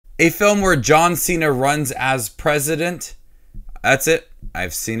A film where John Cena runs as president. That's it.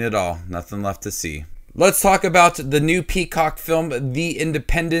 I've seen it all. Nothing left to see. Let's talk about the new Peacock film, The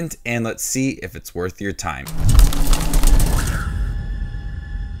Independent, and let's see if it's worth your time.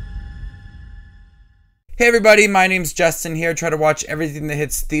 Hey everybody, my name's Justin here. Try to watch everything that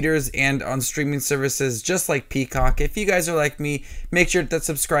hits theaters and on streaming services just like Peacock. If you guys are like me, make sure to hit that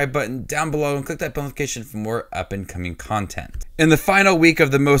subscribe button down below and click that bell notification for more up and coming content. In the final week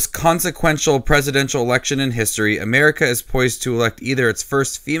of the most consequential presidential election in history, America is poised to elect either its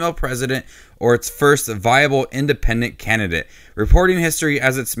first female president or its first viable independent candidate. Reporting history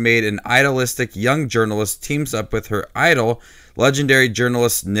as it's made, an idealistic young journalist teams up with her idol, legendary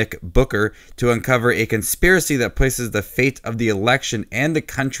journalist Nick Booker, to uncover a conspiracy that places the fate of the election and the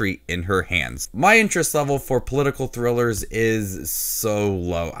country in her hands. My interest level for political thrillers is so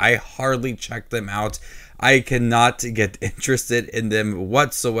low. I hardly check them out. I cannot get interested in them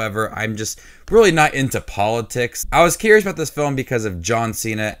whatsoever. I'm just really not into politics. I was curious about this film because of John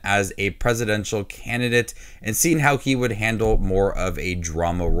Cena as a presidential candidate and seeing how he would handle more of a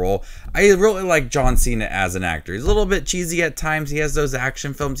drama role. I really like John Cena as an actor. He's a little bit cheesy at times. He has those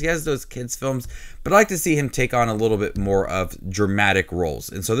action films. He has those kids films. But I like to see him take on a little bit more of dramatic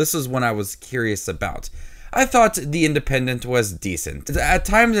roles. And so this is one I was curious about. I thought The Independent was decent. At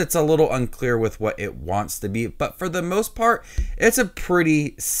times it's a little unclear with what it wants to be, but for the most part, it's a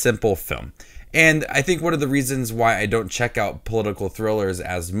pretty simple film. And I think one of the reasons why I don't check out political thrillers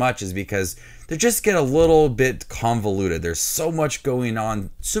as much is because they just get a little bit convoluted. There's so much going on,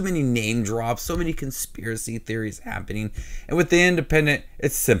 so many name drops, so many conspiracy theories happening. And with The Independent,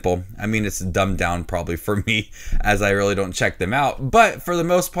 it's simple. I mean, it's dumbed down probably for me as I really don't check them out. But for the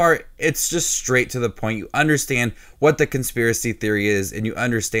most part, it's just straight to the point. You understand what the conspiracy theory is and you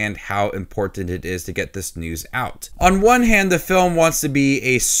understand how important it is to get this news out. On one hand, the film wants to be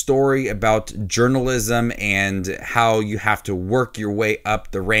a story about journalism and how you have to work your way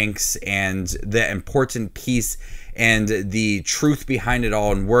up the ranks and the important piece and the truth behind it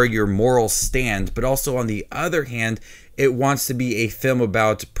all and where your morals stand. But also on the other hand, it wants to be a film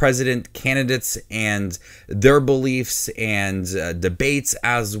about president candidates and their beliefs and debates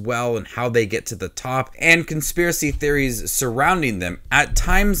as well and how they get to the top and conspiracy theories surrounding them. At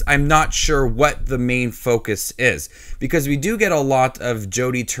times, I'm not sure what the main focus is because we do get a lot of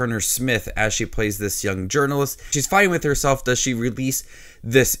Jodie Turner-Smith as she plays this young journalist. She's fighting with herself. Does she release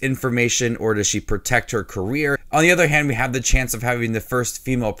this information or does she protect her career? On the other hand, we have the chance of having the first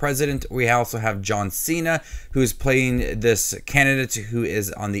female president. We also have John Cena, who's playing this candidate who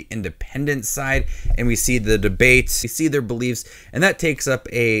is on the independent side, and we see the debates, we see their beliefs, and that takes up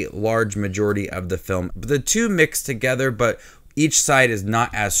a large majority of the film. The two mix together, but each side is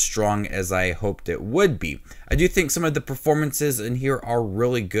not as strong as I hoped it would be. I do think some of the performances in here are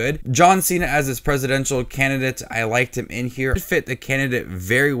really good. John Cena as his presidential candidate, I liked him in here. It fit the candidate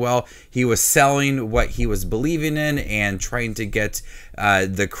very well. He was selling what he was believing in and trying to get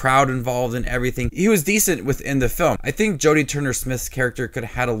the crowd involved in everything. He was decent within the film. I think Jodie Turner-Smith's character could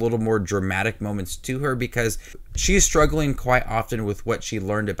have had a little more dramatic moments to her because she's struggling quite often with what she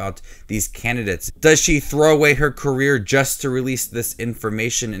learned about these candidates. Does she throw away her career just to release this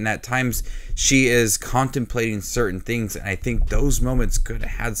information? And at times she is contemplating certain things, and I think those moments could have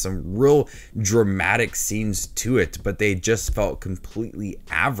had some real dramatic scenes to it, but they just felt completely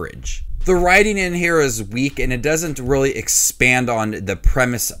average. The writing in here is weak and it doesn't really expand on the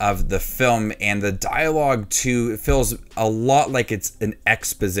premise of the film, and the dialogue too feels a lot like it's an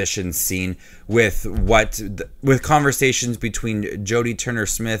exposition scene with conversations between Jodie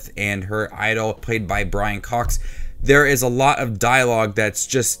Turner-Smith and her idol played by Brian Cox. There is a lot of dialogue that's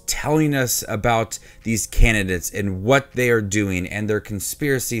just telling us about these candidates and what they are doing and their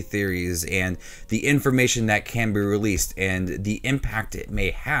conspiracy theories and the information that can be released and the impact it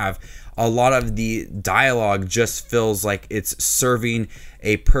may have. A lot of the dialogue just feels like it's serving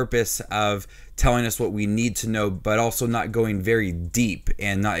a purpose of telling us what we need to know, but also not going very deep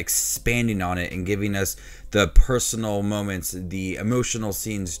and not expanding on it and giving us the personal moments, the emotional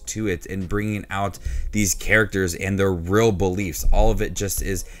scenes to it, and bringing out these characters and their real beliefs. All of it just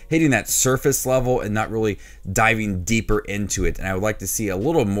is hitting that surface level and not really diving deeper into it. And I would like to see a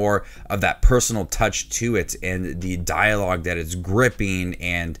little more of that personal touch to it and the dialogue that is gripping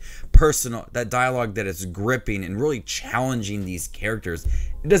and personal, that dialogue that is gripping and really challenging these characters.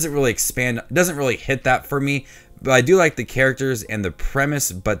 It doesn't really expand, it doesn't really hit that for me. But I do like the characters and the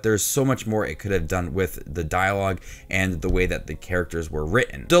premise, but there's so much more it could have done with the dialogue and the way that the characters were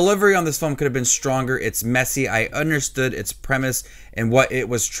written. Delivery on this film could have been stronger. It's messy. I understood its premise and what it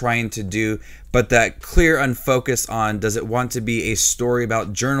was trying to do, but that clear unfocus on, does it want to be a story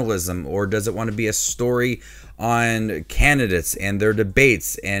about journalism, or does it want to be a story on candidates and their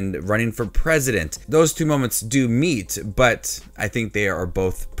debates and running for president? Those two moments do meet, but I think they are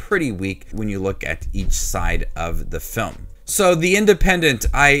both pretty weak when you look at each side of the film. So The Independent,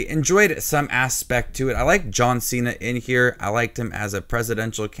 I enjoyed some aspect to it. I like John Cena in here. I liked him as a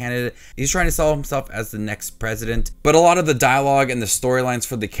presidential candidate. He's trying to sell himself as the next president, but a lot of the dialogue and the storylines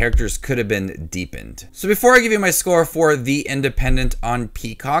for the characters could have been deepened. So before I give you my score for The Independent on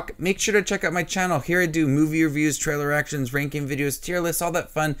Peacock, make sure to check out my channel. Here I do movie reviews, trailer reactions, ranking videos, tier lists, all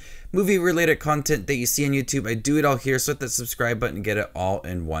that fun movie related content that you see on YouTube. I do it all here, so hit that subscribe button and get it all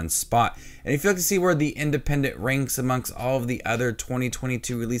in one spot. And if you'd like to see where The Independent ranks amongst all of the other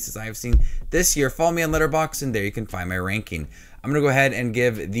 2022 releases I have seen this year, follow me on Letterboxd, and there you can find my ranking. I'm going to go ahead and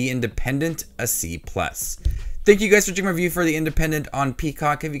give The Independent a C+. Thank you guys for checking my review for The Independent on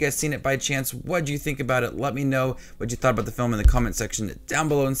Peacock. Have you guys seen it by chance? What do you think about it? Let me know what you thought about the film in the comment section down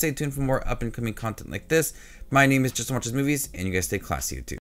below, and stay tuned for more up and coming content like this. My name is Justin Watches Movies, and you guys stay classy, YouTube.